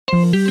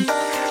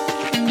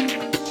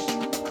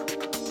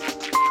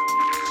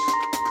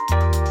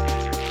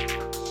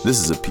This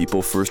is a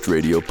People First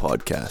Radio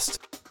podcast.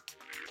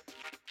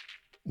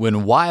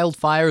 When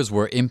wildfires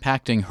were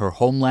impacting her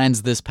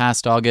homelands this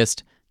past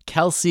August,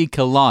 Kelsie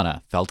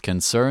Kilawna felt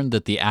concerned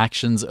that the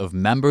actions of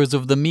members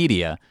of the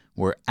media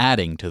were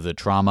adding to the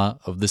trauma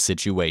of the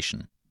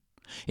situation.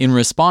 In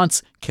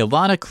response,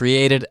 Kilawna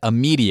created a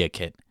media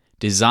kit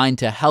designed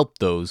to help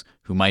those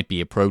who might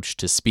be approached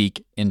to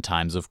speak in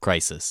times of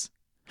crisis.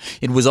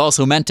 It was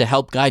also meant to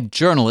help guide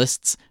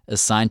journalists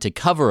assigned to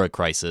cover a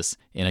crisis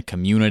in a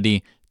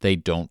community they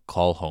don't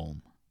call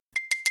home.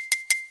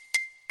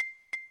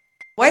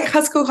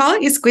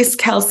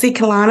 Kelsie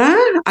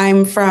Kilawna.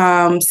 I'm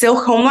from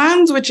Silk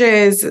Homelands, which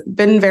has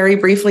been very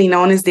briefly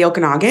known as the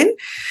Okanagan.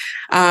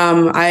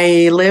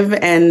 I live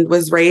and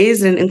was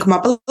raised in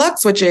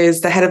Inkamapalux, which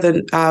is the head of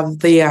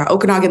the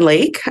Okanagan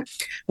Lake,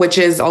 which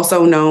is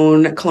also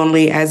known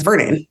colonially as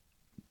Vernon.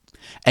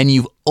 And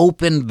you've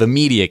opened the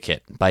media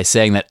kit by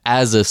saying that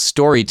as a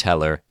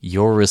storyteller,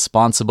 you're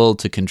responsible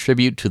to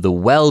contribute to the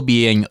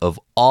well-being of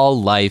all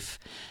life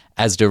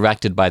as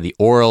directed by the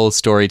oral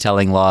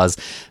storytelling laws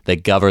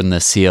that govern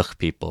the Syilx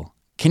people.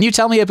 Can you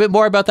tell me a bit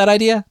more about that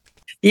idea?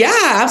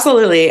 Yeah,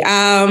 absolutely.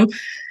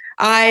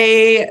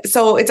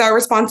 So it's our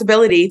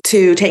responsibility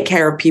to take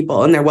care of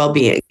people and their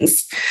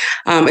well-beings.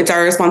 It's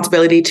our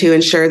responsibility to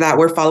ensure that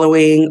we're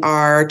following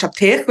our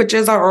chaptich, which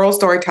is our oral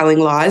storytelling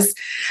laws,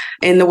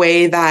 in the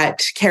way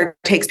that care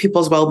takes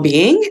people's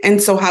well-being.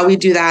 And so how we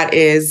do that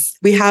is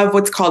we have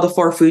what's called the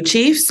 4 food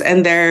chiefs,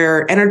 and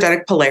they're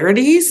energetic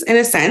polarities in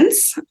a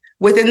sense.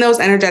 Within those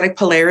energetic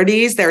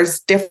polarities,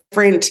 there's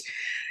different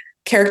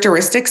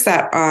characteristics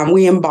that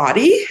we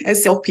embody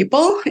as Syilx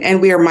people,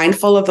 and we are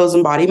mindful of those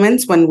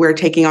embodiments when we're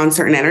taking on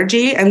certain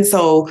energy. And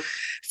so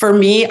for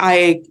me,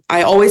 I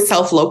always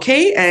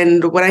self-locate,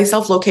 and when I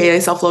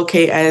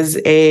self-locate as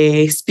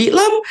a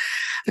speetlum,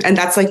 and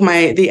that's like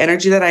the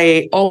energy that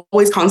I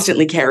always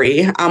constantly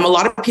carry. A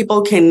lot of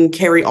people can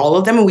carry all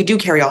of them, and we do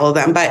carry all of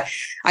them, but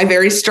I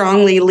very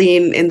strongly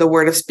lean in the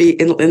word of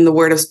in the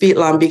word of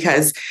speetlum,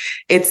 because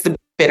it's the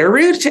bitter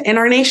root in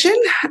our nation.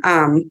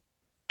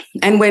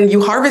 And when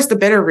you harvest the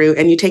bitter root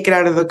and you take it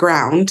out of the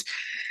ground,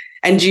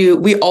 and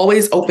we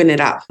always open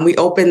it up. We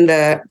open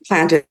the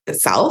plant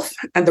itself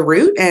and the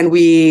root, and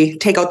we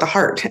take out the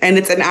heart. And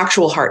it's an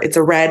actual heart. It's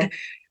a red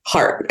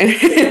heart. And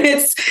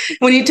it's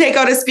when you take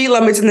out a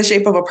speetlum, it's in the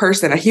shape of a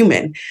person, a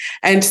human.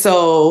 And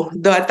so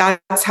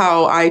that's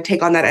how I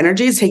take on that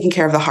energy, is taking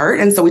care of the heart.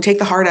 And so we take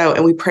the heart out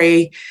and we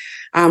pray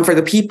for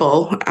the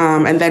people,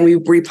 and then we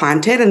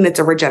replant it, and it's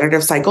a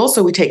regenerative cycle.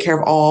 So we take care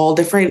of all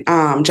different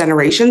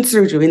generations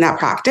through doing that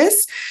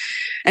practice.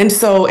 And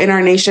so in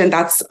our nation,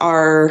 that's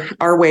our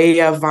way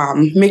of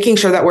making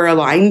sure that we're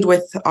aligned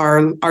with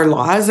our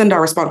laws and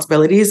our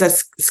responsibilities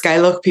as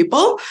Skailuk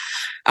people.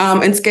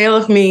 And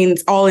Skailuk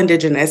means all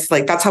Indigenous,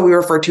 like that's how we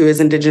refer to as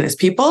Indigenous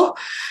people.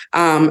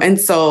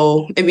 And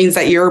so it means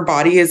that your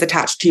body is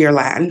attached to your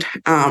land.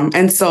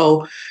 And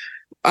so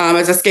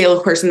as a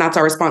Skailuk person, that's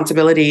our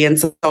responsibility. And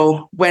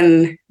so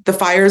when the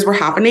fires were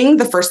happening,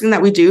 the first thing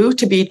that we do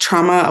to be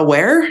trauma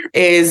aware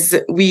is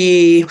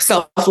we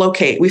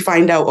self-locate. We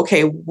find out,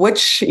 okay,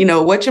 which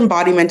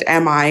embodiment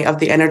am I of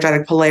the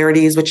energetic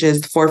polarities, which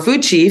is the 4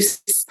 food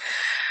chiefs.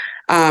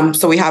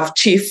 So we have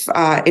Chief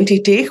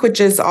Intitich,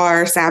 which is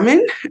our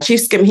salmon,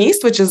 Chief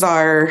Skimheast, which is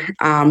our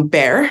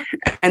bear,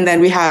 and then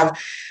we have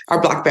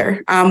our black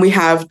bear. We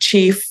have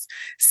Chief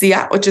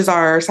Siat, which is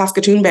our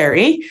Saskatoon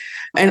berry.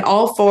 And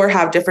all 4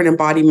 have different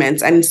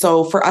embodiments. And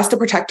so for us to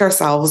protect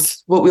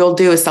ourselves, what we'll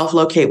do is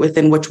self-locate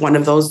within which one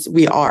of those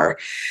we are.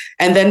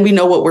 And then we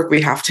know what work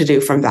we have to do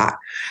from that.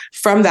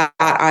 From that,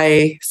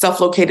 I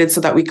self-located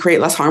so that we create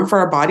less harm for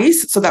our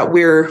bodies, so that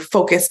we're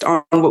focused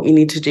on what we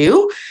need to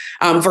do,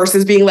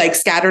 versus being like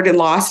scattered and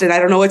lost and I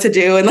don't know what to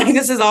do. And like,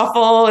 this is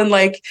awful. And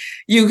like,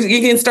 you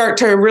can start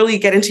to really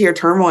get into your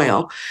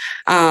turmoil.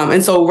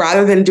 And so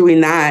rather than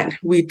doing that,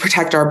 we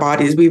protect our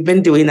bodies. We've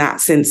been doing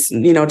that since,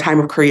 time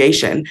of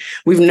creation.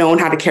 We've known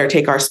how to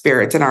caretake our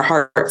spirits and our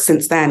hearts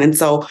since then. And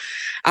so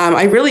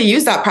I really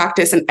use that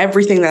practice in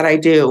everything that I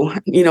do,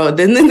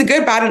 then the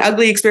good, bad, and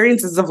ugly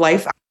experiences of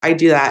life, I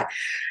do that.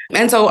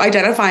 And so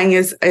identifying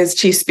as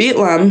Chief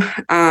Speetlum,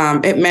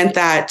 it meant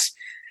that,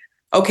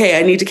 okay,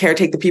 I need to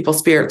caretake the people's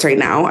spirits right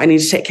now. I need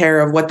to take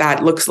care of what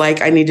that looks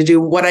like. I need to do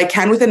what I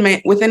can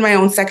within my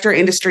own sector,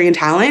 industry, and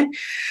talent,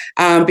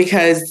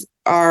 because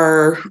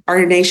our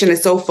nation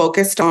is so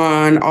focused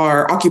on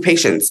our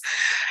occupations.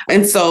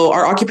 And so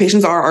our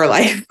occupations are our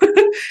life.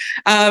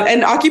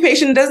 And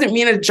occupation doesn't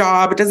mean a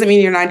job. It doesn't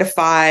mean your 9 to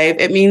 5.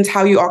 It means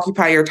how you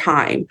occupy your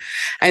time.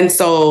 And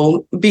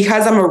so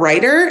because I'm a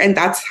writer, and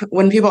that's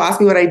when people ask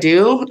me what I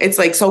do, it's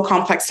like so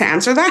complex to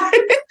answer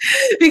that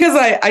because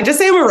I just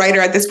say I'm a writer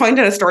at this point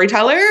and a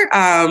storyteller.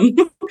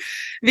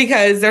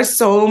 Because there's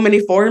so many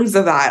forms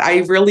of that. I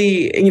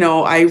really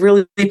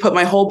put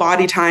my whole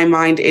body, time,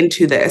 mind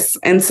into this.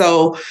 And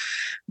so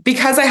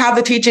because I have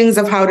the teachings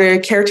of how to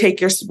caretake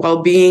your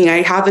well-being,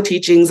 I have the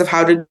teachings of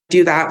how to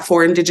do that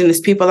for Indigenous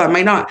people that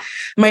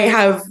might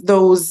have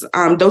those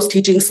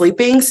teachings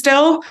sleeping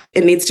still.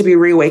 It needs to be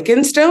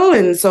reawakened still.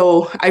 And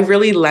so I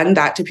really lend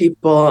that to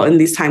people in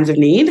these times of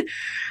need.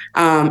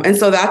 And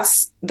so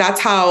that's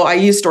how I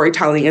use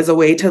storytelling as a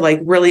way to like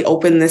really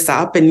open this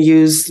up and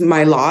use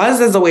my laws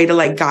as a way to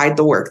like guide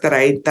the work that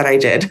I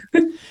did.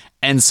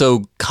 And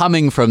so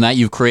coming from that,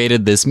 you've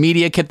created this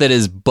media kit that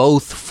is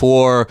both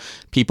for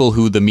people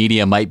who the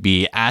media might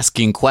be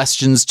asking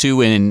questions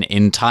to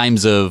in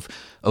times of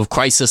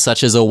crisis,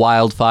 such as a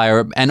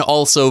wildfire, and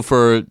also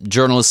for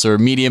journalists or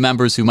media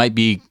members who might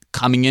be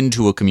coming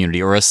into a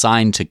community or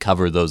assigned to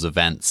cover those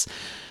events.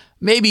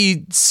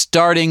 Maybe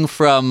starting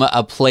from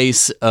a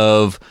place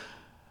of,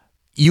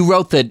 you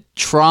wrote that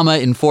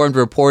trauma-informed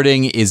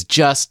reporting is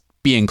just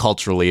being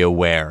culturally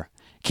aware.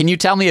 Can you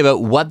tell me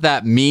about what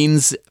that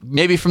means,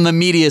 maybe from the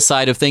media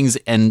side of things,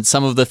 and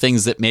some of the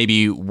things that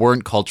maybe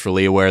weren't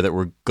culturally aware that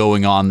were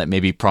going on that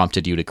maybe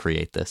prompted you to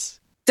create this?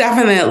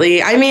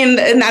 Definitely. I mean,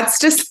 and that's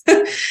just,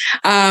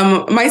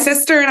 my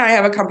sister and I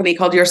have a company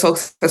called Your Soul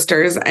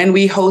Sisters, and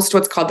we host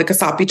what's called the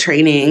Kasapi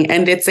training.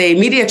 And it's a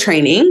media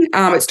training.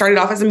 It started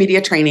off as a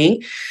media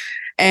training.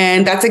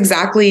 And that's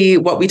exactly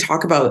what we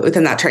talk about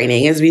within that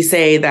training, is we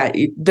say that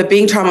the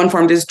being trauma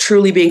informed is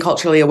truly being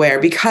culturally aware,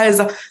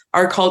 because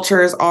our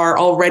cultures are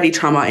already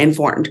trauma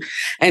informed.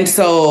 And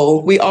so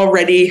we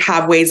already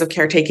have ways of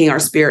caretaking our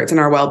spirits and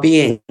our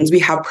well-being. We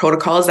have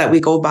protocols that we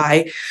go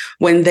by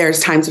when there's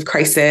times of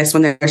crisis,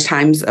 when there's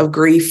times of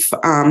grief.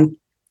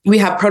 We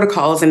have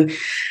protocols. And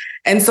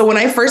so when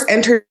I first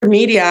entered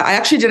media, I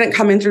actually didn't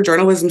come in through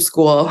journalism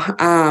school.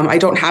 I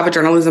don't have a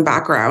journalism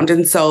background.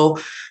 And so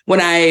when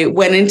I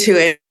went into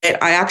it,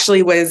 I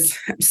actually was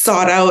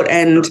sought out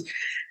and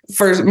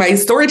for my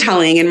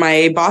storytelling, and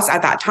my boss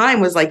at that time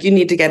was like, you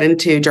need to get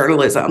into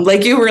journalism.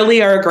 Like, you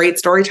really are a great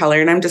storyteller.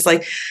 And I'm just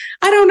like,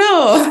 I don't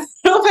know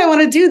if I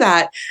want to do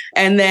that.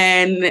 And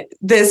then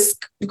this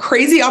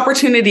crazy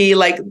opportunity,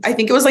 like, I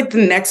think it was like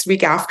the next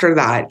week after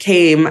that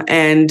came,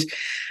 and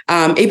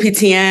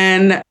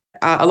APTN,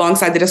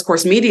 alongside the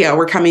Discourse Media,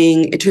 we're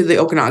coming to the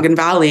Okanagan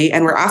Valley,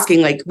 and we're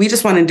asking, like, we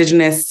just want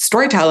Indigenous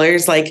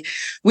storytellers. Like,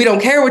 we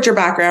don't care what your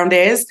background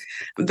is.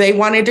 They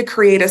wanted to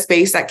create a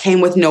space that came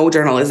with no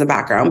journalism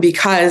background,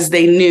 because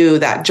they knew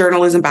that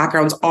journalism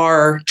backgrounds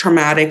are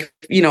traumatic,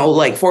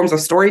 like forms of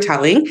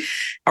storytelling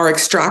are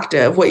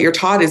extractive. What you're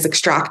taught is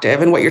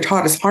extractive, and what you're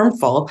taught is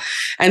harmful.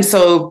 And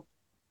so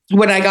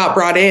when I got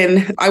brought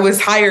in, I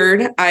was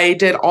hired. I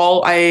did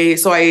all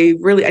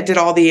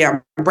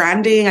the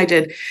branding.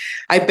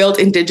 I built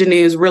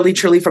Indigenous really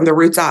truly from the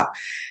roots up.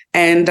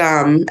 And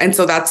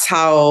so that's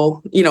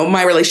how,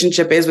 my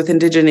relationship is with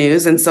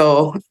Indigenous. And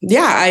so,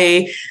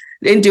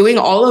 in doing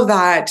all of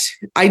that,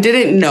 I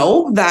didn't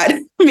know that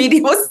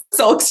media was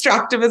so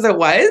extractive as it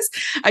was.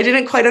 I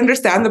didn't quite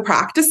understand the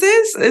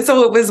practices. And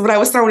so it was, when I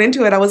was thrown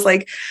into it, I was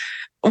like,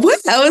 what?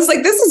 I was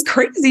like, this is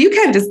crazy. You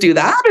can't just do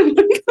that.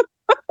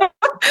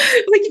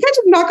 Like, you can't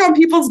just knock on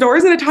people's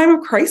doors in a time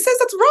of crisis.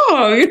 That's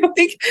wrong.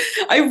 Like,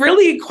 I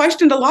really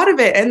questioned a lot of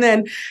it. And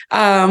then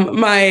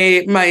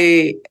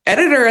my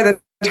editor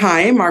at the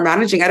time, our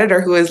managing editor,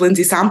 who is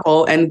Lindsay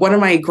Sample, and one of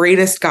my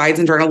greatest guides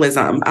in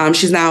journalism.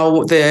 She's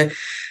now the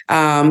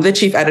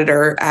chief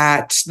editor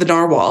at the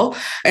Narwhal.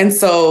 And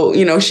so,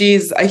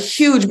 she's a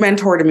huge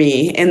mentor to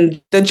me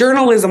in the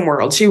journalism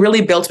world. She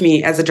really built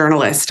me as a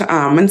journalist.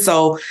 And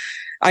so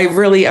I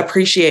really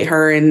appreciate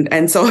her.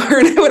 And so her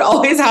and I would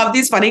always have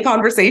these funny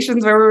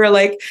conversations where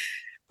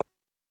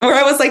where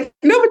I was like,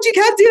 no, but you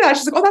can't do that.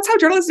 She's like, oh, that's how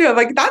journalists do it. I'm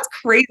like, that's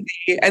crazy.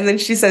 And then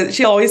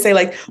she'll always say,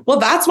 like, well,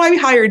 that's why we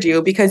hired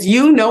you, because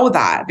you know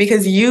that,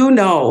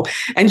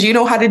 and you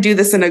know how to do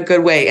this in a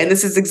good way. And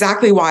this is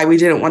exactly why we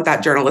didn't want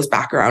that journalist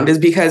background, is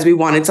because we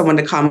wanted someone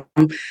to come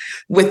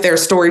with their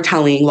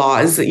storytelling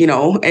laws,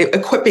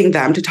 equipping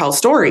them to tell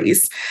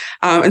stories.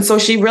 And so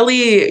she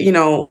really,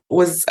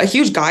 was a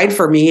huge guide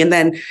for me. And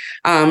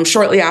then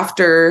shortly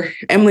after,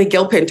 Emily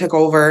Gilpin took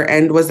over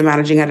and was the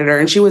managing editor.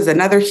 And she was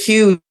another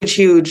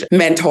huge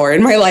mentor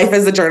in my life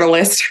as a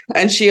journalist.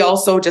 And she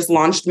also just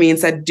launched me and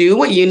said, do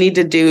what you need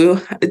to do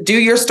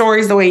your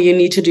stories the way you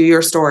need to do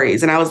your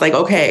stories. And I was like,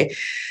 okay.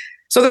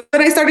 So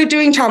then I started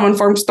doing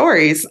trauma-informed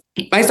stories.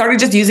 I started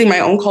just using my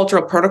own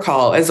cultural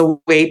protocol as a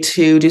way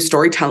to do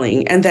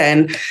storytelling. And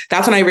then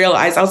that's when I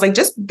realized, I was like,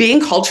 just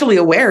being culturally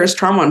aware is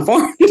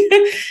trauma-informed.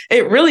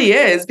 It really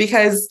is,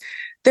 because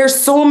there's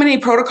so many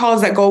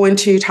protocols that go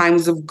into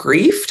times of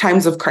grief,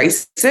 times of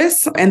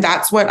crisis. And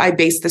that's what I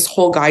based this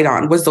whole guide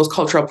on, was those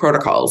cultural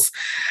protocols.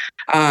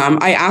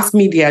 I asked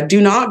media, do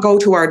not go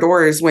to our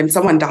doors when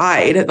someone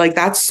died. Like,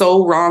 that's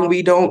so wrong.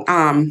 We don't,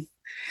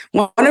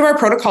 one of our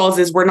protocols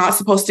is we're not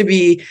supposed to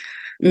be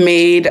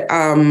made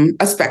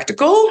a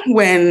spectacle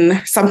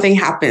when something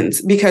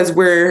happens, because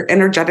we're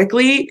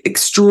energetically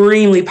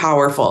extremely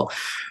powerful.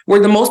 We're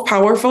the most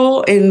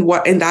powerful in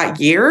that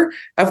year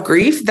of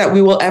grief that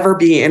we will ever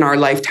be in our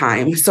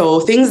lifetime. So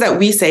things that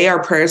we say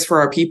are prayers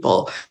for our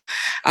people.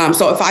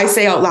 So if I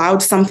say out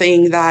loud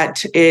something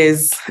that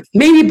is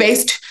maybe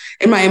based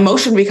in my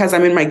emotion because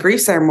I'm in my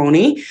grief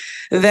ceremony,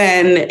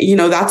 then,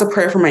 that's a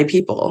prayer for my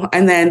people.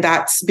 And then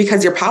that's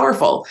because you're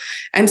powerful.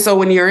 And so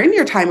when you're in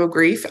your time of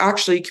grief,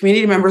 actually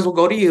community members will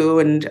go to you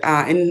and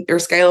in your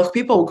scale of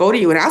people will go to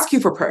you and ask you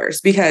for prayers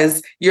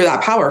because you're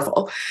that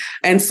powerful.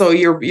 And so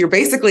you're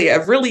basically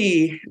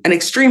an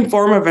extreme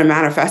form of a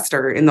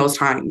manifester in those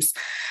times.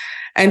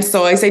 And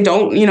so I say,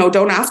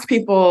 don't ask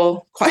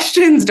people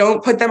questions.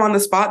 Don't put them on the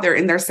spot. They're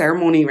in their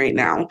ceremony right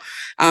now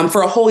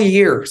for a whole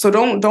year. So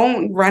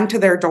don't run to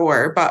their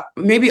door, but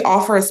maybe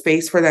offer a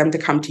space for them to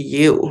come to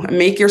you and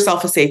make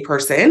yourself a safe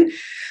person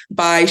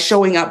by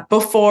showing up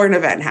before an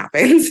event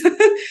happens,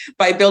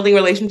 by building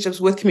relationships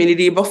with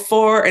community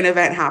before an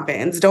event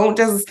happens. Don't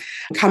just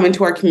come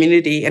into our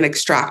community and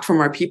extract from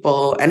our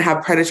people and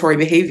have predatory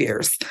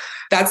behaviors.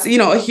 That's,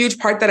 a huge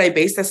part that I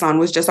base this on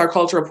was just our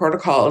cultural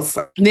protocols.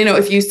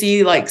 If you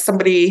see like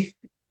somebody,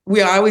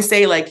 I always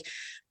say like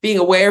being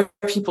aware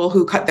of people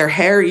who cut their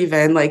hair,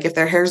 even like if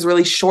their hair is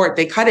really short,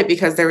 they cut it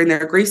because they're in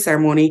their grief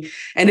ceremony.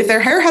 And if their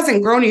hair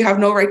hasn't grown, you have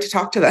no right to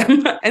talk to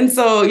them. And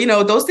so,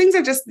 those things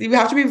are just, you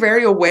have to be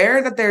very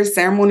aware that there's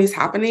ceremonies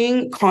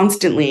happening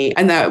constantly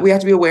and that we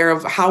have to be aware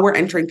of how we're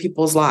entering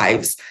people's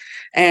lives.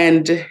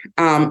 And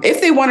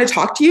if they want to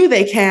talk to you,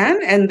 they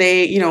can, and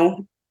they,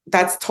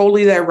 that's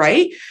totally their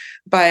right.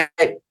 But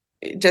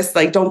just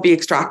like, don't be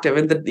extractive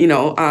and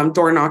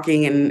door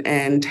knocking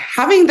and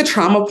having the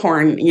trauma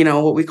porn,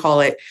 what we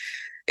call it,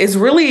 is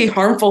really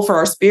harmful for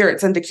our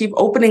spirits. And to keep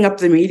opening up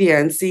the media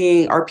and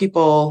seeing our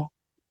people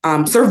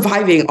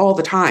surviving all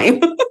the time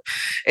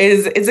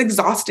is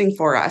exhausting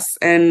for us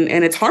and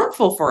it's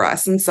harmful for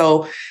us. And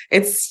so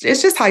it's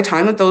just high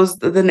time that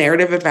the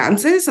narrative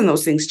advances and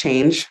those things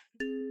change.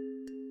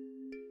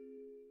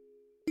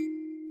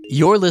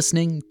 You're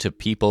listening to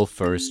People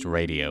First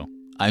Radio.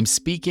 I'm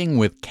speaking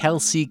with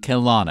Kelsie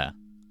Kilawna.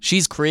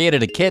 She's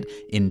created a kit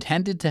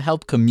intended to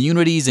help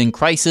communities in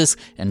crisis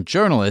and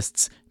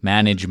journalists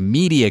manage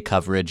media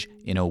coverage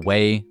in a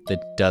way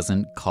that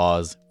doesn't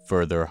cause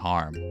further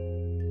harm.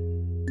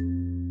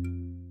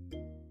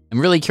 I'm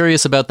really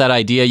curious about that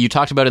idea. You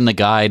talked about in the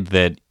guide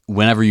that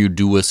whenever you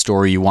do a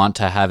story, you want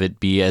to have it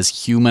be as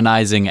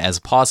humanizing as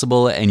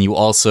possible, and you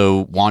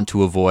also want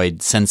to avoid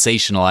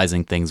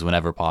sensationalizing things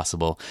whenever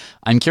possible.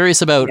 I'm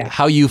curious about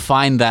how you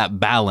find that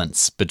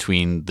balance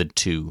between the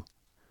two.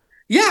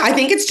 Yeah, I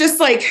think it's just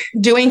like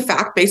doing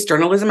fact-based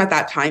journalism at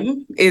that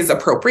time is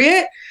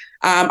appropriate.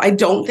 I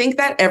don't think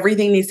that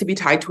everything needs to be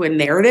tied to a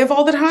narrative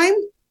all the time.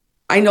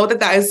 I know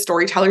that as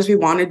storytellers, we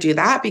want to do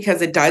that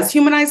because it does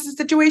humanize the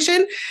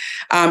situation.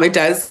 It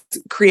does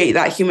create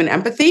that human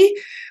empathy.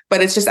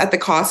 But it's just at the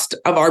cost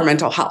of our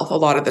mental health a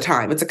lot of the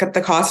time. It's at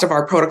the cost of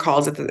our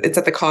protocols. It's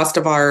at the cost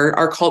of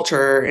our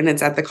culture, and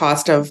it's at the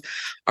cost of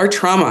our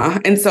trauma.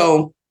 And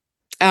so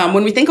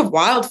when we think of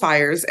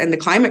wildfires and the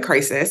climate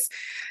crisis,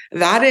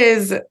 that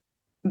is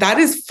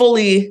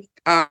fully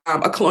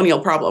a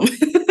colonial problem.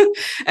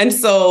 And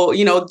so,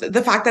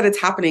 the fact that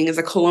it's happening is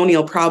a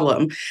colonial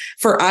problem.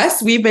 For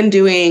us, we've been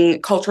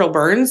doing cultural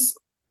burns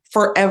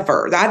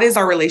forever. That is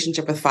our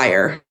relationship with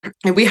fire.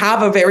 And we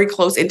have a very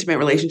close, intimate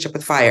relationship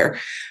with fire.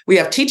 We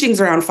have teachings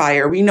around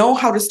fire. We know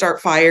how to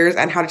start fires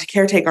and how to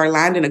caretake our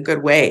land in a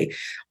good way.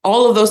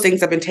 All of those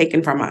things have been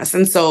taken from us.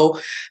 And so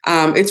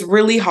it's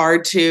really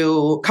hard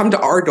to come to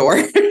our door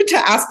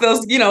to ask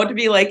those, to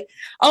be like,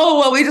 oh,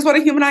 well, we just want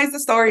to humanize the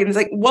story. And it's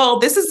like, well,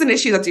 this is an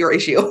issue that's your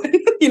issue.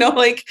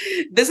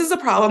 This is a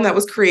problem that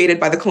was created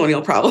by the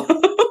colonial problem.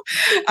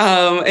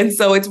 And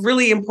so it's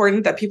really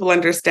important that people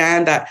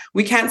understand that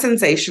we can't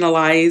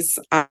sensationalize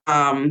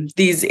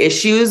these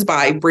issues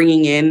by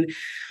bringing in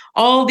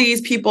all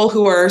these people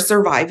who are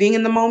surviving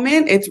in the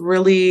moment. It's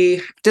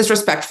really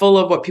disrespectful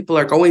of what people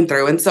are going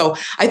through. And so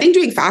I think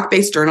doing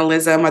fact-based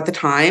journalism at the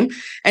time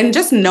and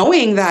just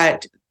knowing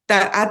that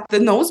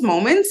in those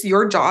moments,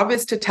 your job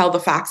is to tell the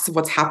facts of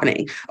what's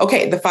happening.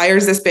 Okay, the fire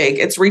is this big.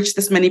 It's reached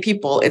this many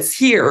people. It's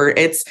here.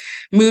 It's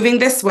moving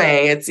this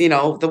way. It's,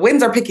 the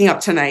winds are picking up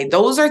tonight.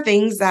 Those are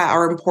things that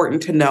are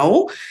important to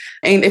know.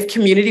 And if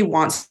community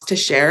wants to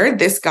share,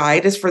 this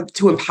guide is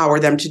to empower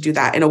them to do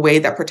that in a way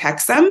that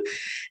protects them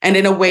and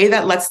in a way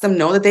that lets them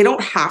know that they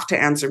don't have to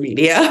answer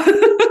media.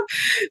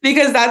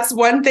 Because that's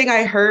one thing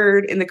I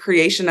heard in the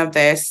creation of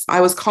this.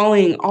 I was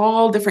calling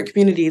all different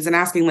communities and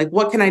asking, like,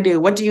 what can I do?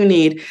 What do you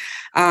need?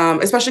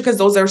 Especially because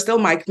those are still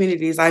my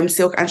communities. I'm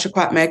Syilx and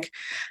Secwepemc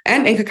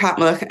and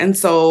Inkakatmuk. And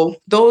so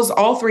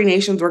all three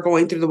nations were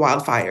going through the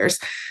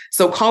wildfires.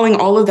 So calling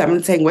all of them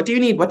and saying, what do you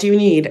need? What do you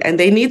need? And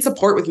they need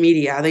support with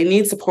media. They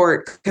need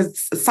support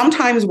because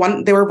sometimes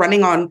they were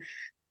running on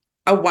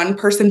a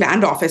one-person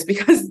band office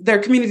because their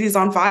community is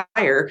on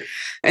fire.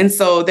 And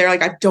so they're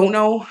like, I don't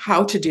know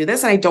how to do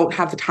this and I don't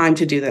have the time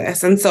to do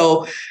this. And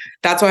so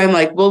that's why I'm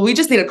like, well, we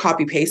just need a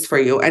copy paste for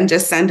you and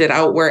just send it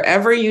out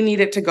wherever you need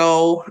it to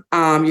go,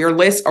 your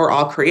list, or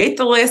I'll create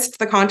the list,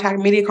 the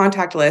media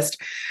contact list,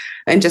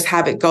 and just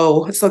have it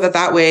go so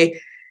that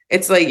way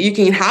It's like you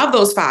can have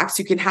those facts,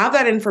 you can have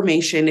that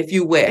information if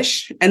you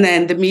wish, and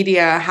then the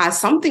media has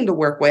something to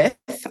work with,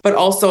 but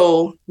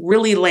also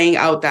really laying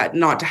out that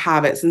not to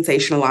have it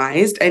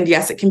sensationalized. And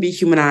yes, it can be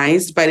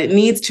humanized, but it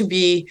needs to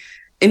be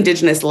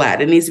Indigenous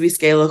led. It needs to be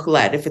Scaled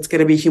led if it's going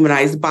to be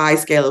humanized by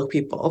Scaled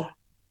people.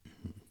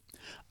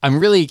 I'm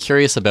really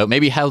curious about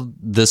maybe how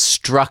the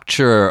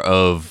structure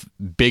of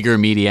bigger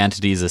media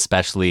entities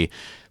especially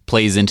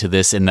plays into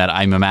this, in that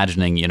I'm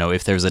imagining,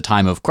 if there's a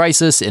time of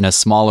crisis in a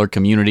smaller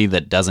community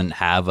that doesn't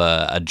have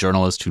a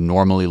journalist who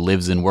normally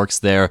lives and works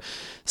there,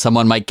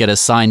 someone might get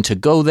assigned to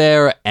go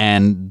there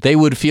and they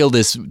would feel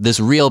this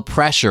real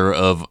pressure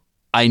of,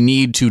 I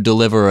need to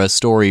deliver a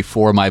story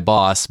for my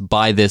boss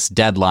by this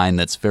deadline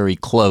that's very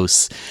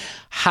close.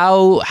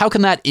 How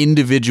can that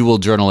individual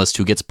journalist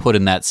who gets put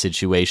in that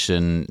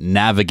situation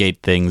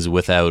navigate things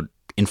without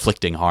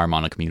inflicting harm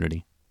on a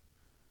community?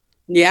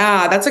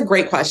 Yeah, that's a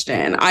great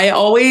question. I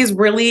always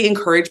really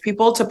encourage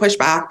people to push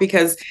back,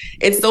 because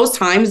it's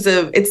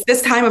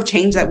this time of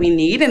change that we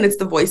need, and it's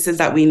the voices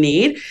that we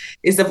need,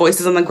 is the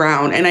voices on the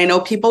ground. And I know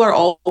people are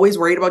always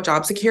worried about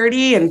job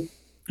security and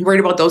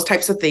worried about those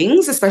types of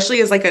things, especially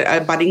as like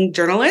a budding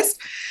journalist.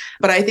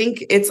 But I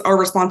think it's our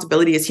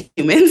responsibility as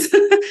humans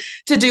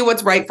to do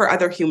what's right for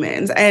other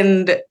humans.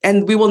 And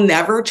we will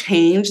never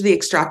change the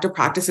extractive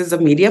practices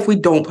of media if we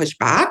don't push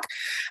back.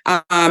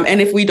 And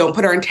if we don't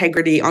put our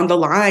integrity on the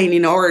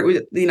line, or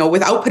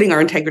without putting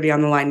our integrity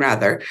on the line,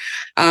 rather.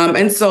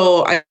 And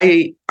so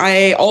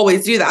I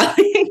always do that.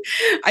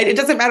 It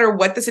doesn't matter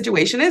what the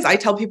situation is. I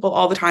tell people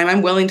all the time,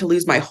 I'm willing to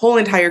lose my whole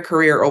entire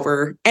career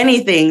over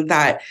anything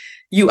that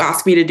you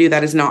ask me to do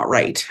that is not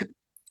right.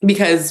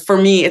 Because for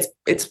me,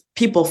 it's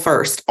people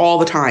first all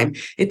the time.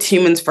 It's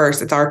humans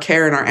first. It's our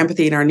care and our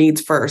empathy and our needs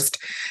first.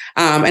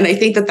 And I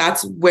think that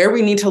that's where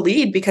we need to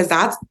lead, because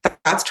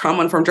that's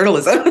trauma-informed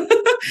journalism,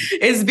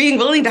 is being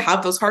willing to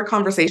have those hard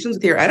conversations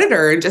with your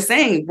editor and just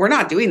saying, we're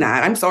not doing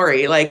that. I'm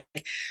sorry. Like,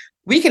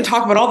 we can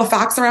talk about all the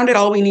facts around it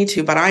all we need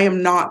to, but I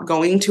am not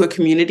going to a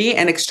community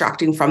and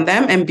extracting from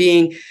them and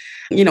being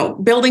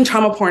building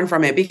trauma porn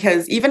from it.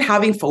 Because even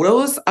having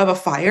photos of a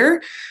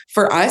fire,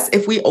 for us,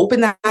 if we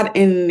open that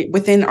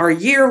within our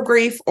year of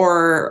grief,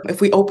 or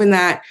if we open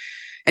that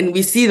and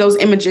we see those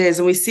images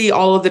and we see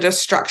all of the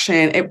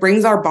destruction, it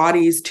brings our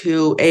bodies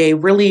to a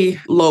really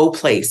low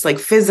place, like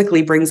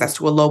physically brings us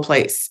to a low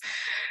place.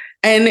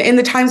 And in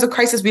the times of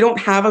crisis, we don't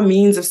have a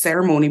means of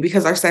ceremony,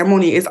 because our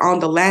ceremony is on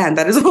the land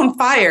that is on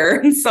fire.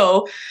 And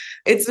so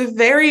it's a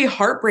very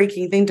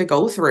heartbreaking thing to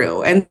go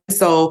through. And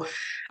so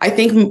I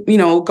think,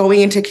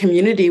 going into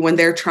community when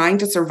they're trying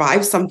to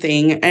survive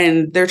something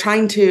and they're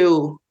trying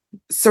to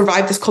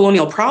survive this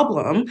colonial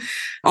problem,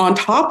 on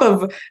top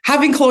of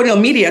having colonial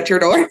media at your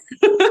door,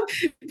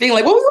 being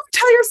like, well, we want to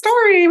tell your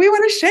story, we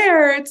want to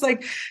share. It's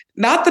like,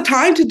 not the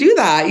time to do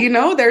that.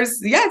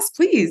 Yes,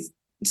 please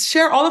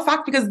share all the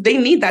facts, because they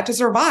need that to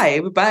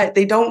survive, but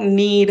they don't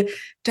need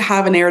to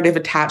have a narrative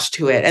attached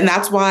to it. And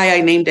that's why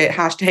I named it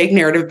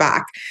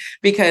 #NarrativeBack,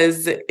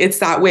 because it's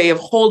that way of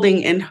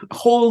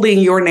holding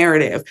your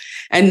narrative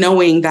and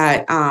knowing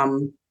that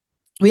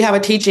we have a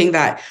teaching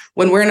that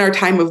when we're in our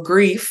time of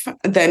grief,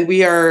 then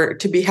we are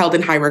to be held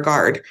in high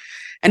regard.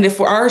 And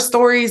if our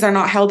stories are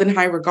not held in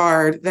high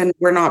regard, then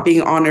we're not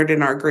being honored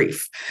in our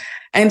grief.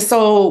 And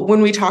so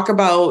when we talk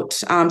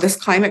about this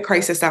climate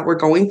crisis that we're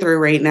going through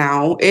right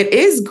now, it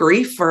is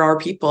grief for our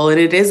people. And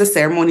it is a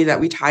ceremony that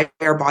we tie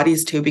our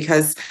bodies to,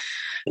 because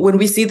when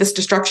we see this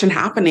destruction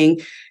happening,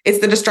 it's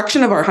the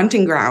destruction of our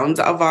hunting grounds,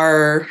 of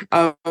our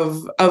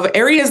of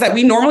areas that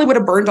we normally would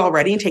have burned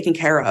already and taken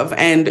care of.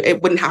 And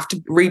it wouldn't have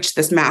to reach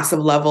this massive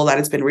level that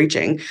it's been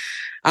reaching.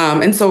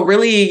 And so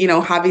really,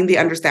 having the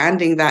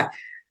understanding that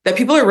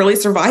people are really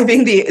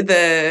surviving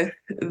the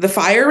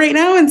fire right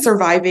now, and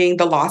surviving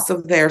the loss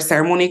of their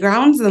ceremony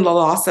grounds and the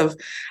loss of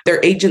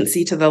their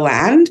agency to the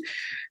land.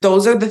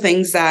 Those are the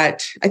things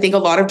that I think a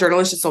lot of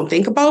journalists just don't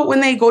think about when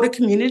they go to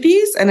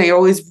communities. And I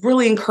always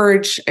really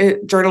encourage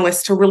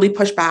journalists to really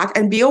push back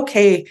and be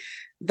okay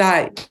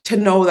to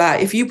know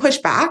that if you push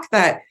back,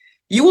 that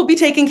you will be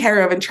taken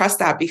care of, and trust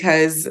that,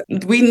 because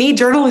we need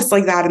journalists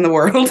like that in the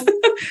world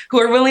who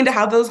are willing to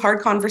have those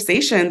hard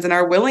conversations and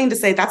are willing to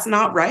say that's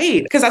not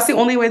right, because that's the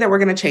only way that we're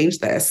going to change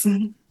this.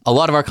 A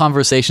lot of our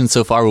conversations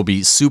so far will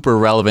be super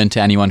relevant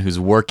to anyone who's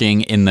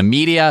working in the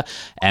media,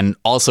 and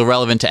also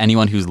relevant to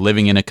anyone who's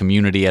living in a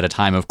community at a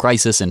time of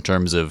crisis, in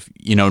terms of,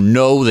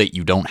 know that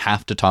you don't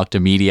have to talk to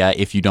media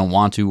if you don't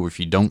want to, or if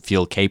you don't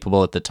feel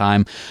capable at the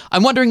time.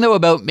 I'm wondering, though,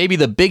 about maybe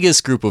the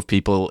biggest group of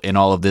people in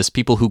all of this,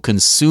 people who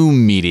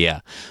consume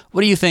media. What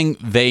do you think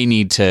they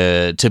need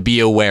to be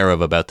aware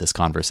of about this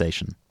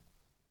conversation?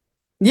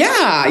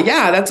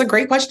 Yeah, that's a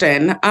great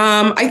question.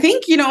 I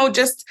think,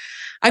 just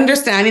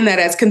understanding that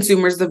as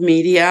consumers of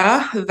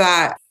media,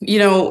 that,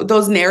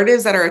 those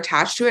narratives that are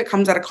attached to it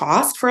comes at a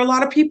cost for a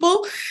lot of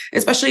people,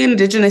 especially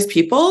Indigenous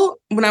people.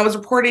 When I was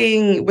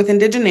reporting with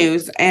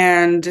Indigenous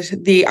and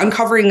the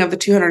uncovering of the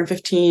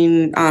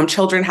 215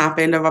 children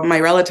happened of my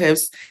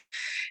relatives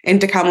in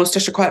Kamloops,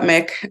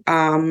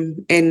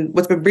 in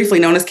what's been briefly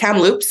known as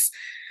Kamloops,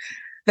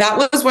 that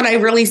was when I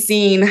really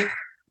seen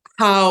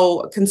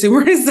how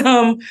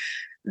consumerism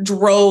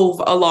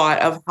drove a lot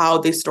of how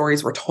these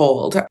stories were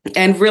told.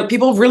 And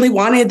people really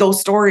wanted those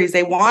stories.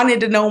 They wanted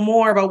to know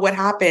more about what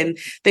happened.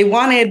 They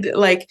wanted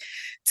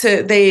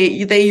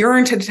they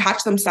yearn to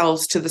attach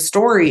themselves to the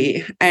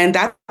story. And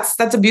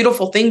that's a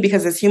beautiful thing,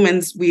 because as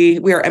humans, we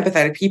are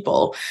empathetic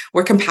people.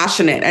 We're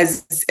compassionate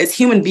as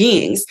human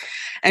beings.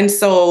 And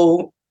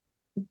so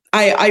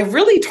I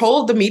really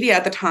told the media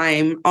at the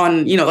time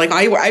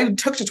I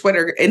took to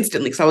Twitter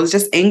instantly, because I was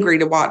just angry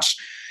to watch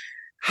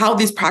how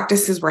these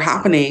practices were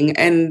happening.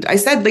 And I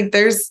said,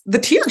 there's the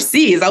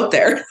TRC is out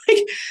there.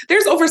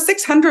 There's over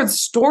 600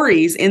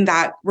 stories in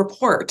that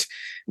report.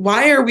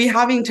 Why are we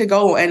having to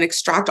go and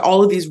extract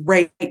all of these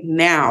right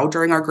now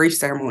during our grief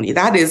ceremony?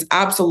 That is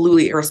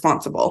absolutely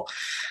irresponsible.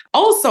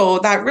 Also,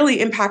 that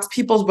really impacts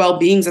people's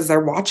well-beings as they're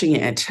watching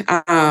it,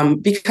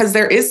 because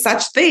there is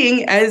such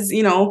thing as,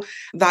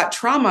 that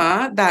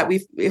trauma that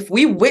if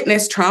we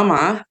witness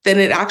trauma, then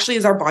it actually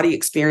is our body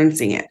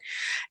experiencing it.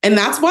 And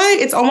that's why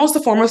it's almost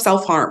a form of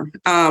self-harm.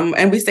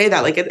 And we say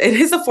that it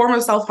is a form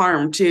of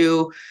self-harm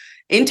to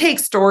intake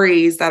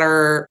stories that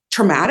are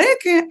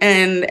traumatic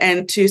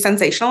and to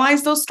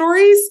sensationalize those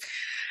stories,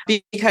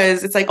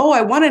 because it's oh,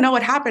 I want to know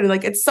what happened.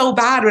 It's so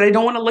bad, but I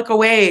don't want to look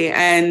away.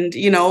 And,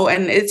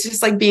 and it's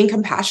just being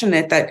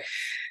compassionate that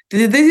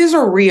these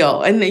are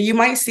real, and you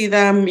might see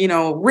them,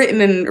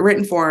 written in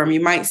written form.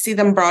 You might see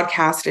them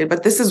broadcasted,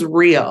 but this is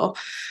real.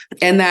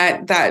 And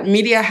that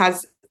media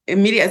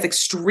is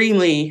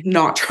extremely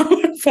not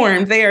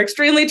trauma-informed. They are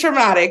extremely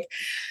traumatic.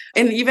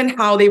 And even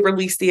how they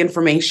release the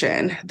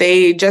information,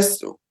 there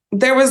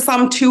was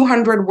some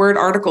 200-word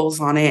articles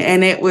on it,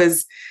 and it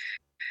was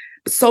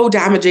so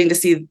damaging to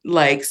see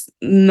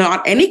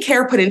not any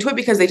care put into it,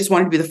 because they just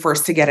wanted to be the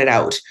first to get it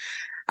out.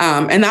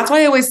 And that's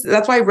why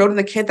I wrote in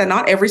the kit that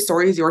not every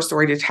story is your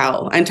story to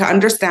tell. And to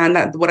understand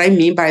that, what I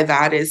mean by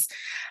that is,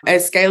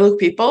 as Skailuk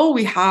people,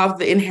 we have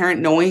the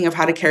inherent knowing of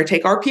how to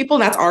caretake our people.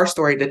 That's our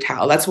story to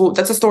tell. That's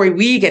a story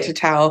we get to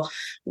tell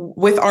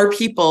with our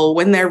people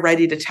when they're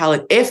ready to tell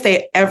it, if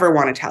they ever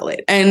want to tell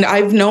it. And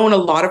I've known a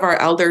lot of our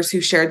elders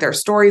who shared their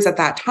stories at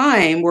that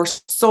time were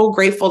so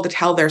grateful to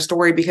tell their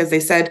story, because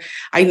they said,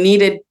 I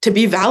needed to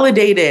be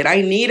validated.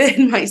 I needed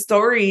my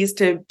stories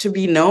to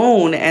be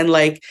known. And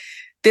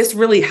this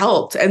really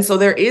helped. And so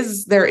there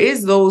is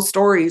those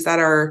stories that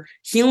are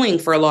healing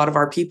for a lot of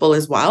our people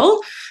as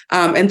well.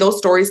 And those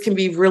stories can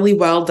be really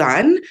well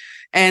done,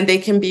 and they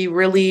can be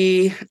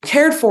really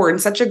cared for in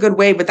such a good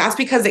way. But that's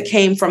because it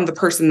came from the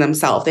person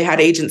themselves. They had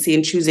agency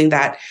in choosing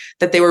that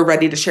they were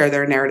ready to share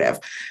their narrative.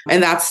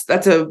 And that's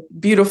a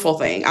beautiful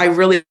thing. I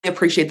really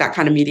appreciate that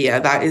kind of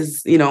media that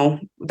is,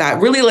 that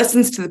really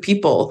listens to the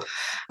people.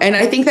 And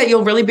I think that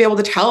you'll really be able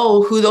to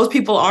tell who those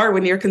people are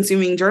when you're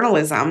consuming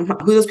journalism,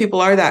 who those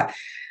people are that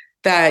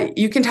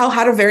you can tell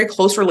had a very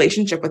close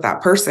relationship with that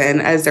person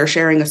as they're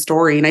sharing a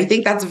story. And I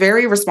think that's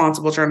very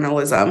responsible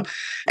journalism.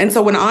 And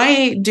so when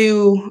I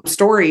do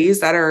stories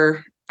that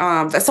are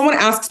that someone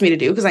asks me to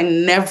do, because I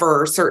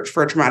never search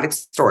for a traumatic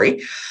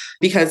story,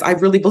 because I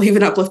really believe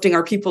in uplifting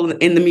our people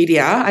in the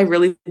media. I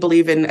really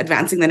believe in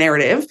advancing the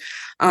narrative.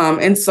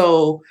 And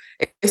so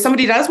if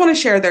somebody does want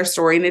to share their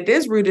story and it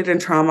is rooted in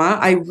trauma,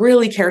 I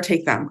really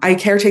caretake them. I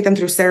caretake them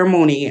through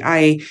ceremony.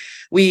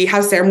 We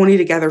have ceremony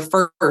together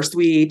first.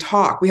 We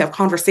talk, we have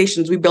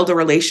conversations, we build a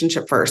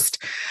relationship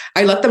first.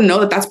 I let them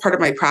know that that's part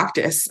of my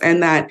practice,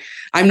 and that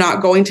I'm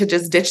not going to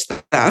just ditch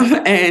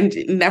them and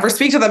never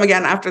speak to them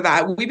again after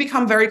that. We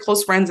become very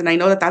close friends. And I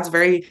know that that's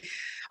a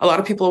lot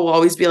of people will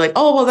always be like,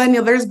 oh, well, then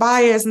there's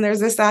bias and there's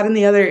this, that, and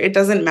the other. It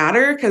doesn't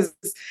matter, because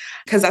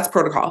that's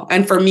protocol.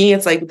 And for me,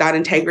 it's that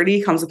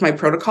integrity comes with my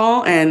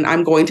protocol, and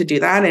I'm going to do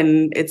that.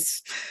 And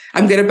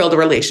I'm going to build a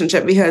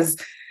relationship, because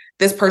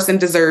this person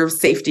deserves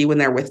safety when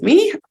they're with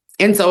me.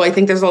 And so I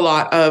think there's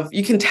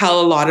you can tell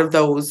a lot of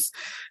those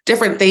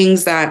different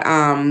things that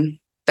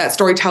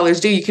storytellers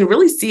do. You can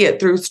really see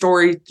it through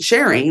story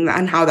sharing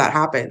and how that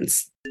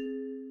happens.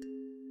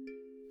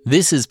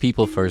 This is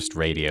People First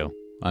Radio.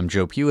 I'm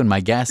Joe Pugh, and my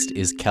guest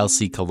is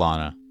Kelsie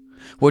Kilawna.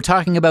 We're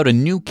talking about a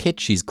new kit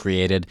she's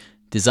created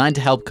designed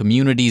to help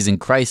communities in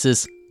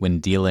crisis when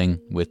dealing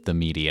with the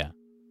media.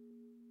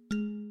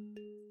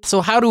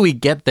 So how do we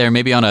get there,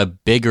 maybe on a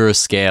bigger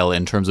scale,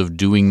 in terms of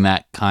doing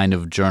that kind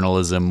of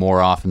journalism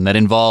more often that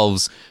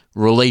involves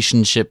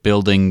relationship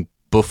building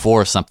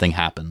before something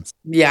happens?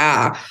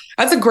 Yeah,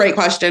 that's a great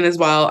question as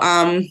well.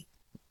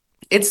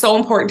 It's so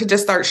important to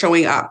just start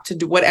showing up to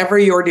do whatever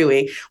you're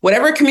doing,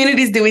 whatever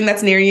community is doing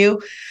that's near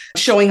you,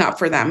 showing up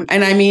for them.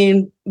 And I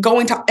mean,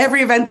 going to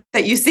every event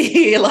that you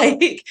see,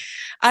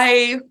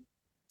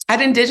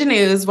 at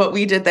Indigenous, what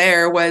we did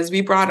there was we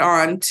brought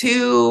on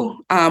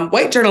two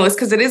white journalists,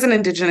 because it is an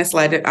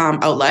Indigenous-led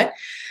outlet.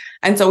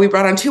 And so we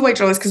brought on two white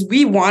journalists because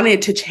we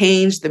wanted to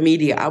change the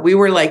media. We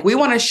were we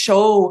want to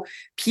show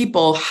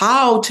people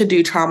how to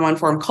do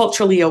trauma-informed,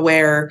 culturally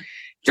aware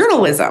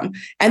journalism,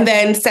 and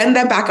then send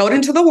them back out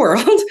into the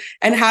world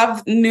and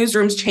have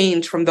newsrooms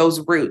change from those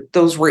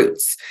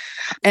roots.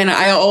 And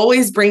I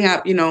always bring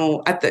up,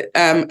 at the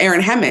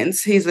Aaron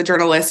Hemmons, he's the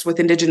journalist with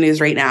Indigenous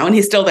right now, and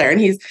he's still there.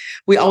 And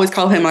we always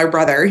call him our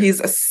brother.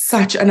 He's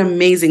such an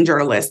amazing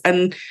journalist.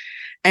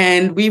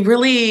 And we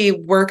really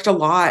worked a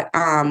lot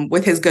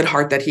with his good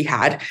heart that he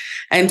had.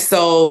 And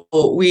so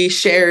we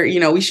shared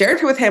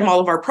with him all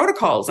of our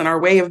protocols and our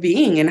way of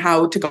being and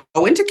how to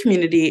go into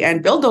community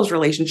and build those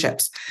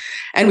relationships.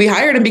 And we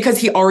hired him because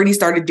he already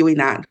started doing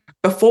that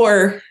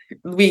before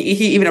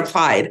he even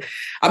applied.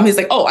 He's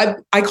like, oh,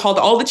 I called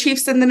all the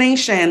chiefs in the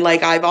nation.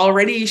 Like, I've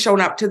already shown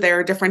up to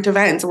their different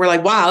events. And we're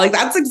like, wow, like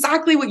that's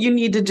exactly what you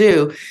need to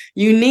do.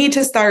 You need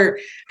to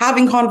start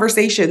having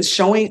conversations,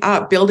 showing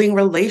up, building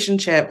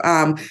relationship.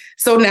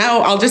 So now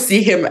I'll just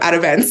see him at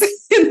events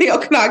in the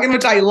Okanagan,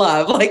 which I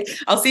love. Like,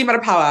 I'll see him at a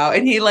powwow,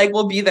 and he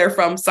will be there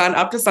from sun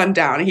up to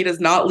sundown. He does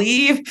not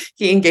leave.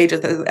 He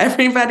engages with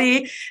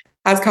everybody,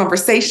 has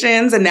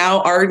conversations, and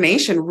now our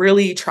nation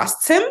really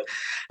trusts him.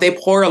 They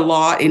pour a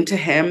lot into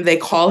him. They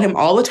call him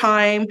all the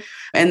time.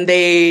 And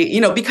they,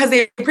 because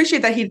they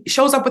appreciate that he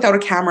shows up without a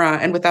camera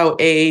and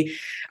without a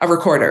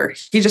recorder.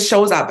 He just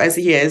shows up as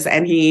he is.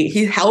 And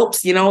he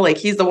helps,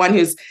 he's the one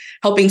who's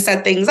helping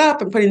set things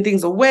up and putting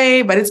things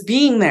away, but it's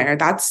being there.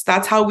 That's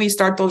how we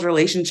start those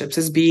relationships,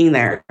 is being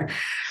there.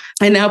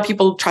 And now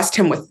people trust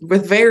him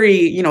with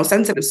very,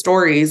 sensitive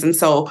stories. And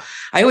so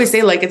I always say,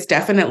 it's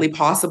definitely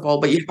possible,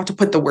 but you have to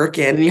put the work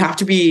in, and you have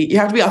to be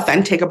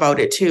authentic about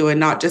it too, and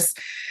not just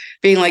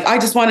being like, I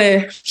just want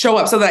to show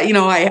up so that,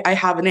 I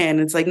have an in.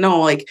 It's like,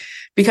 no,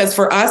 because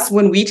for us,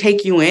 when we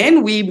take you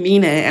in, we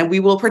mean it, and we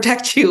will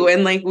protect you.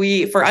 And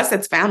for us,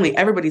 it's family,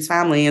 everybody's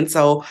family. And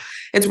so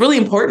it's really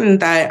important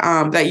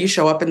that you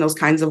show up in those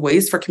kinds of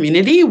ways for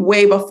community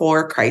way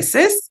before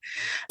crisis,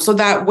 so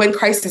that when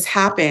crisis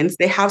happens,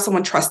 they have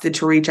someone trusted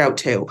to reach out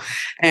to.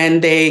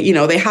 And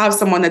they have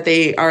someone that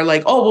they are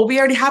like, oh, well, we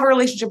already have a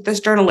relationship with this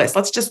journalist.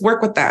 Let's just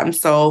work with them.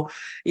 So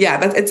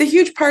yeah, it's a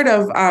huge part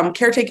of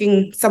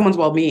caretaking someone's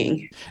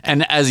well-being.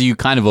 And as you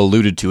kind of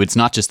alluded to, it's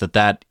not just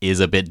that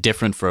is a bit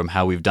different from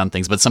how we've done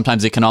things, but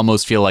sometimes it can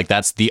almost feel like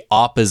that's the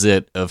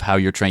opposite of how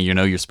you're trained.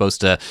 You're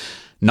supposed to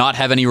not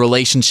have any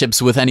relationships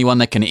with anyone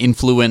that can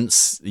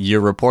influence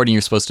your reporting.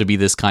 You're supposed to be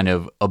this kind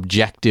of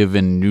objective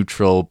and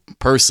neutral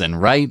person,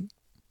 right?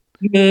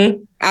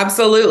 Mm-hmm.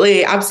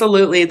 Absolutely.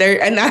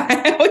 And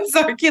I always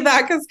argue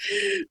that because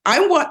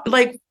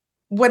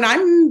when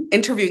I'm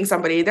interviewing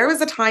somebody, there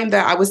was a time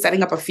that I was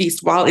setting up a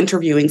feast while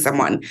interviewing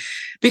someone,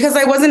 because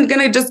I wasn't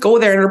going to just go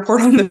there and report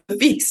on the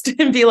feast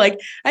and be like,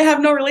 I have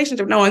no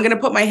relationship. No, I'm going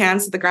to put my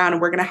hands to the ground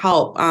and we're going to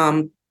help.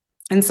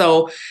 And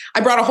so I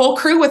brought a whole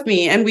crew with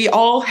me, and we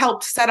all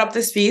helped set up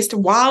this feast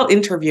while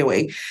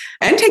interviewing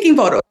and taking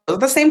photos at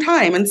the same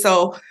time. And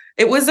so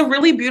it was a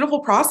really beautiful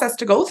process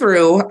to go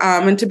through,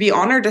 and to be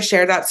honored to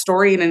share that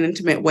story in an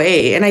intimate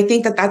way. And I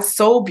think that that's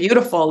so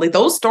beautiful.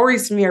 Those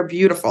stories to me are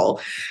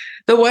beautiful.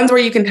 The ones where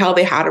you can tell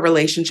they had a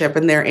relationship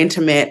and they're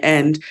intimate,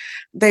 and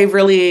they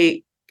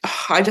really,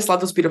 I just love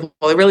those beautiful.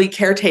 They really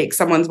caretake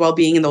someone's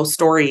well-being in those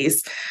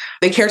stories.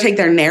 They caretake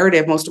their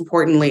narrative, most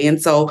importantly.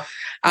 And so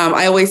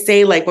I always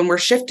say, when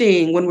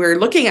we're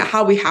looking at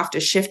how we have to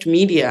shift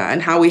media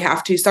and how we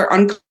have to start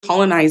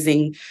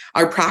uncolonizing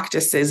our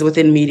practices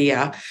within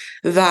media,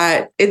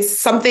 that it's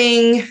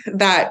something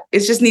that it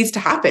just needs to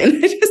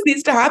happen. It just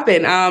needs to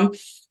happen.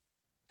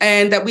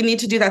 And that we need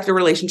to do that through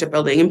relationship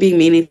building and being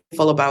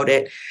meaningful about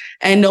it,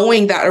 and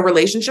knowing that a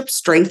relationship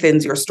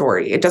strengthens your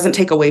story. It doesn't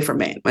take away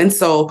from it. And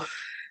so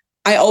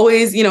I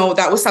always,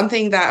 that was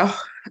something that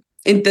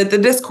in the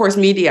discourse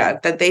media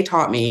that they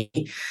taught me.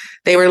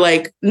 They were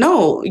like,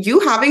 no, you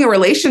having a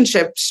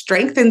relationship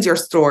strengthens your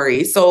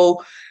story.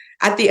 So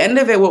at the end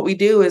of it, what we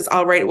do is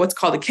I'll write what's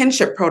called a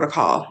kinship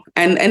protocol.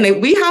 And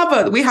we have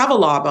a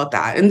law about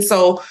that. And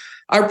so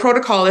our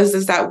protocol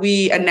is that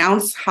we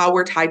announce how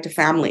we're tied to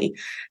family.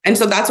 And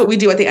so that's what we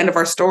do at the end of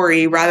our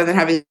story, rather than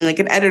having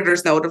an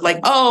editor's note of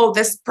oh,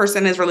 this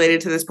person is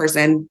related to this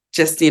person,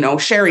 just,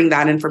 sharing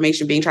that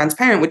information, being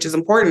transparent, which is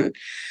important.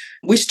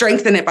 We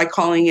strengthen it by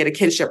calling it a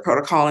kinship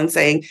protocol and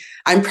saying,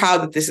 I'm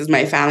proud that this is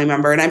my family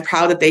member, and I'm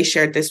proud that they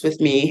shared this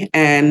with me,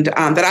 and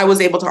that I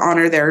was able to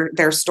honor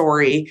their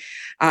story.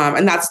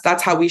 And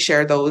that's how we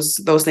share those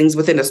things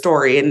within a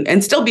story,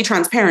 and still be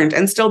transparent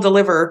and still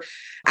deliver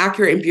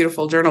accurate and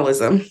beautiful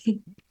journalism.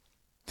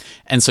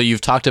 And so you've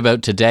talked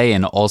about today,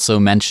 and also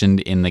mentioned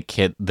in the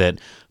kit, that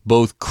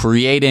both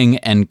creating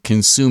and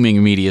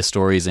consuming media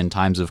stories in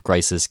times of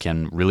crisis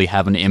can really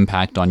have an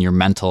impact on your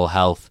mental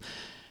health.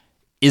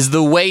 Is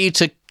the way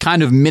to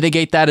kind of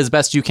mitigate that as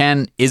best you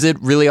can, is it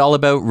really all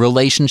about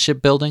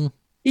relationship building?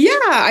 Yeah,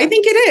 I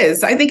think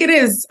it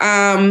is.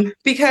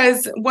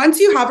 Because once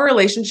you have a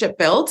relationship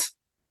built,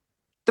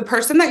 the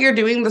person that you're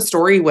doing the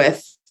story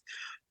with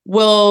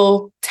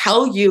will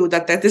tell you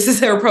that this is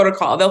their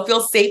protocol. They'll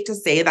feel safe to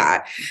say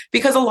that,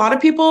 because a lot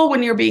of people,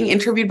 when you're being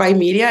interviewed by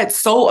media, it's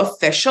so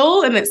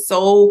official and it's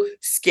so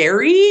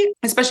scary,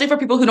 especially for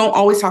people who don't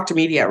always talk to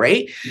media,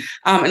 right?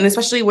 And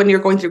especially when you're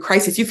going through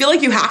crisis, you feel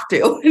like you have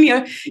to, and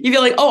you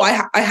feel like, oh,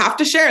 I have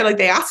to share, like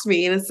they asked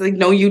me, and it's like,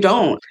 no, you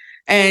don't.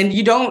 And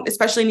you don't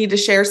especially need to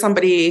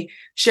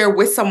share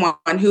with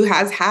someone who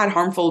has had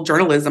harmful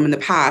journalism in the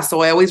past.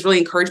 So I always really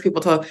encourage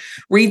people to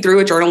read through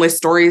a journalist's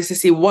stories to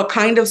see what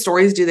kind of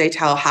stories do they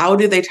tell? How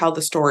do they tell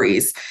the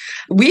stories?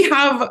 We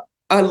have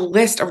a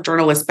list of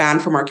journalists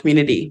banned from our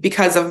community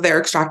because of their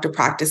extractive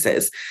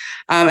practices.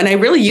 And I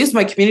really use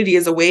my community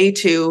as a way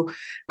to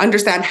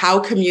understand how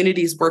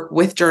communities work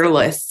with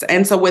journalists.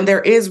 And so when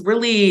there is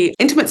really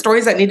intimate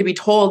stories that need to be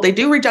told, they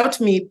do reach out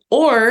to me.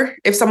 Or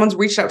if someone's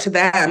reached out to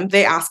them,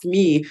 they ask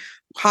me,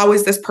 how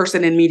is this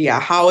person in media?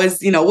 How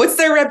is, what's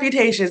their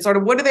reputation? Sort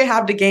of, what do they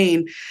have to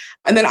gain?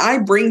 And then I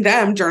bring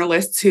them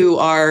journalists who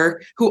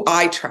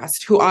I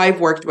trust, who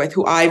I've worked with,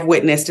 who I've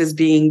witnessed as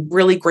being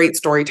really great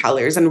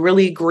storytellers and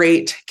really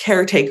great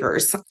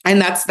caretakers. And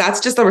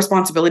that's just the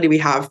responsibility we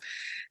have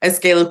as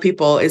Scale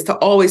people, is to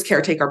always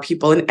caretake our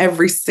people in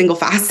every single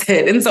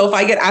facet. And so if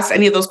I get asked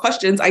any of those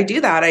questions, I do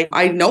that.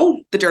 I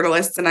know the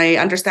journalists and I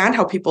understand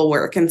how people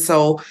work. And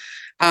so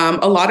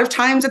a lot of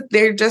times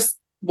they just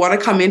want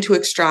to come in to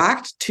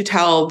extract, to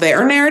tell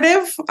their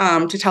narrative,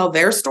 to tell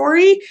their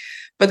story,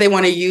 but they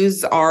want to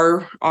use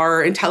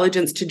our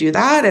intelligence to do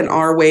that and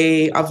our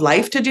way of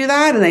life to do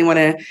that. And they want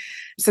to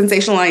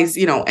sensationalize,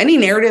 any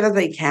narrative that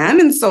they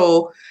can. And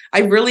so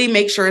I really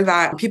make sure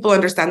that people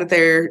understand that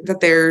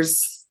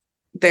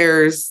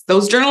there's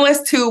those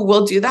journalists who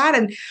will do that.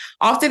 And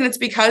often it's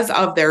because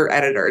of their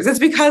editors. It's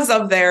because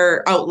of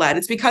their outlet.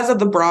 It's because of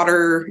the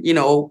broader,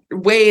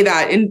 way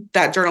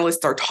that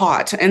journalists are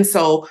taught. And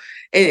so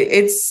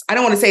I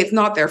don't want to say it's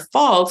not their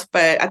fault,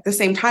 but at the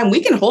same time, we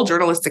can hold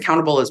journalists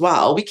accountable as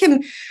well. We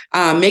can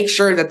make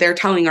sure that they're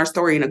telling our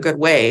story in a good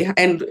way.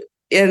 And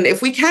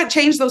if we can't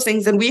change those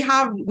things, then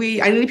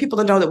I need people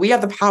to know that we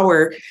have the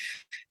power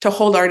to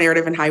hold our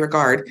narrative in high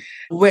regard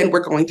when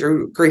we're going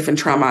through grief and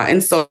trauma.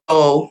 And so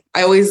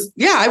I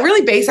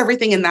really base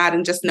everything in that,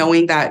 and just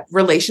knowing that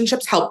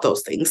relationships help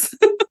those things.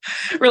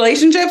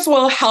 Relationships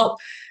will help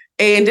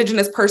an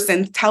Indigenous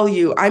person tell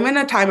you, I'm in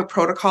a time of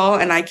protocol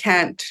and I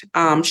can't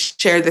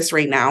share this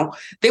right now.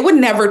 They would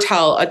never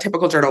tell a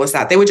typical journalist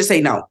that. They would just say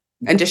no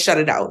and just shut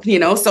it out,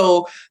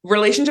 So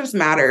relationships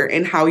matter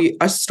in how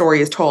a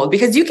story is told,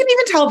 because you can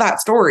even tell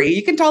that story.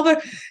 You can tell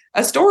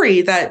a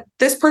story that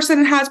this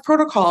person has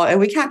protocol and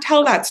we can't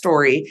tell that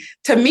story.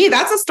 To me,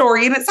 that's a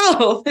story in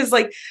itself. It's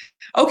like,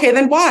 okay,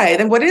 then why?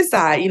 Then what is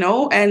that,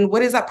 and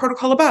what is that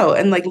protocol about?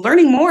 And like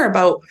learning more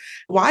about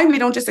why we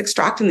don't just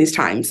extract in these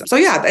times. So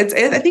yeah,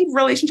 I think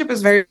relationship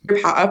is a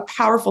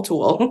powerful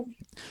tool.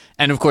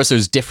 And of course,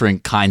 there's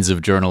different kinds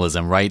of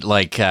journalism, right?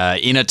 Like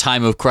in a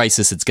time of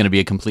crisis, it's going to be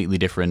a completely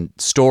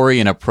different story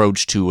and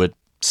approach to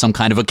some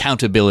kind of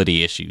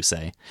accountability issue,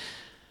 say.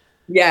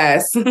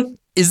 Yes.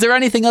 Is there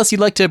anything else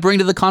you'd like to bring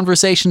to the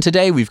conversation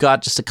today? We've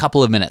got just a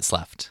couple of minutes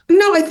left.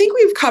 No, I think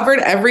we've covered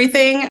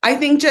everything. I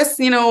think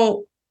just,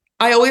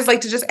 I always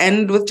like to just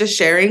end with just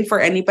sharing for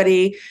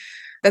anybody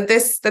that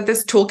this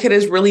toolkit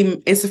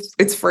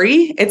it's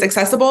free. It's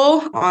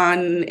accessible on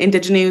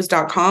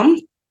indigenews.com.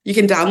 You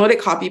can download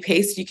it, copy,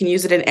 paste. You can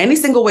use it in any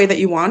single way that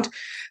you want,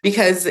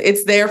 because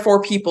it's there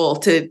for people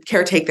to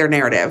caretake their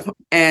narrative.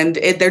 And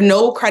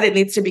no credit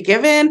needs to be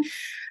given.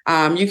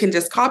 You can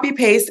just copy,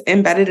 paste,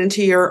 embed it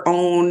into your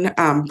own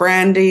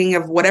branding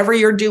of whatever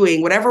you're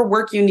doing, whatever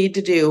work you need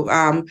to do.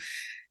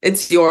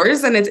 It's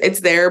yours, and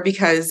it's there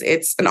because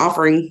it's an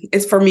offering.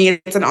 It's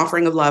an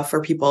offering of love for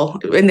people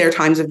in their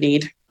times of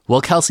need.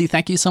 Well, Kelsie,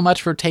 thank you so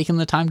much for taking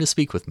the time to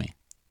speak with me.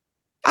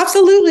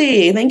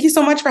 Absolutely. Thank you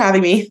so much for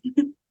having me.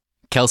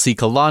 Kelsie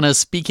Kilawna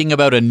speaking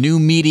about a new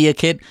media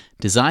kit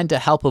designed to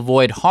help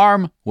avoid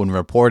harm when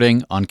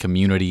reporting on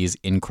communities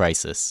in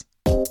crisis.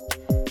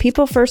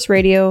 People First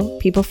Radio,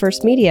 People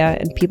First Media,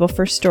 and People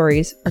First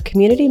Stories are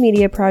community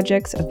media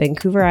projects of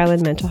Vancouver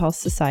Island Mental Health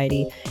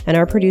Society and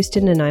are produced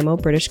in Nanaimo,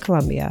 British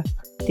Columbia.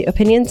 The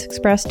opinions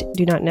expressed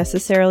do not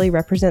necessarily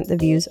represent the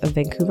views of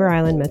Vancouver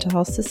Island Mental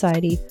Health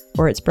Society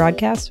or its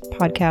broadcast,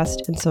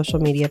 podcast, and social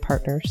media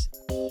partners.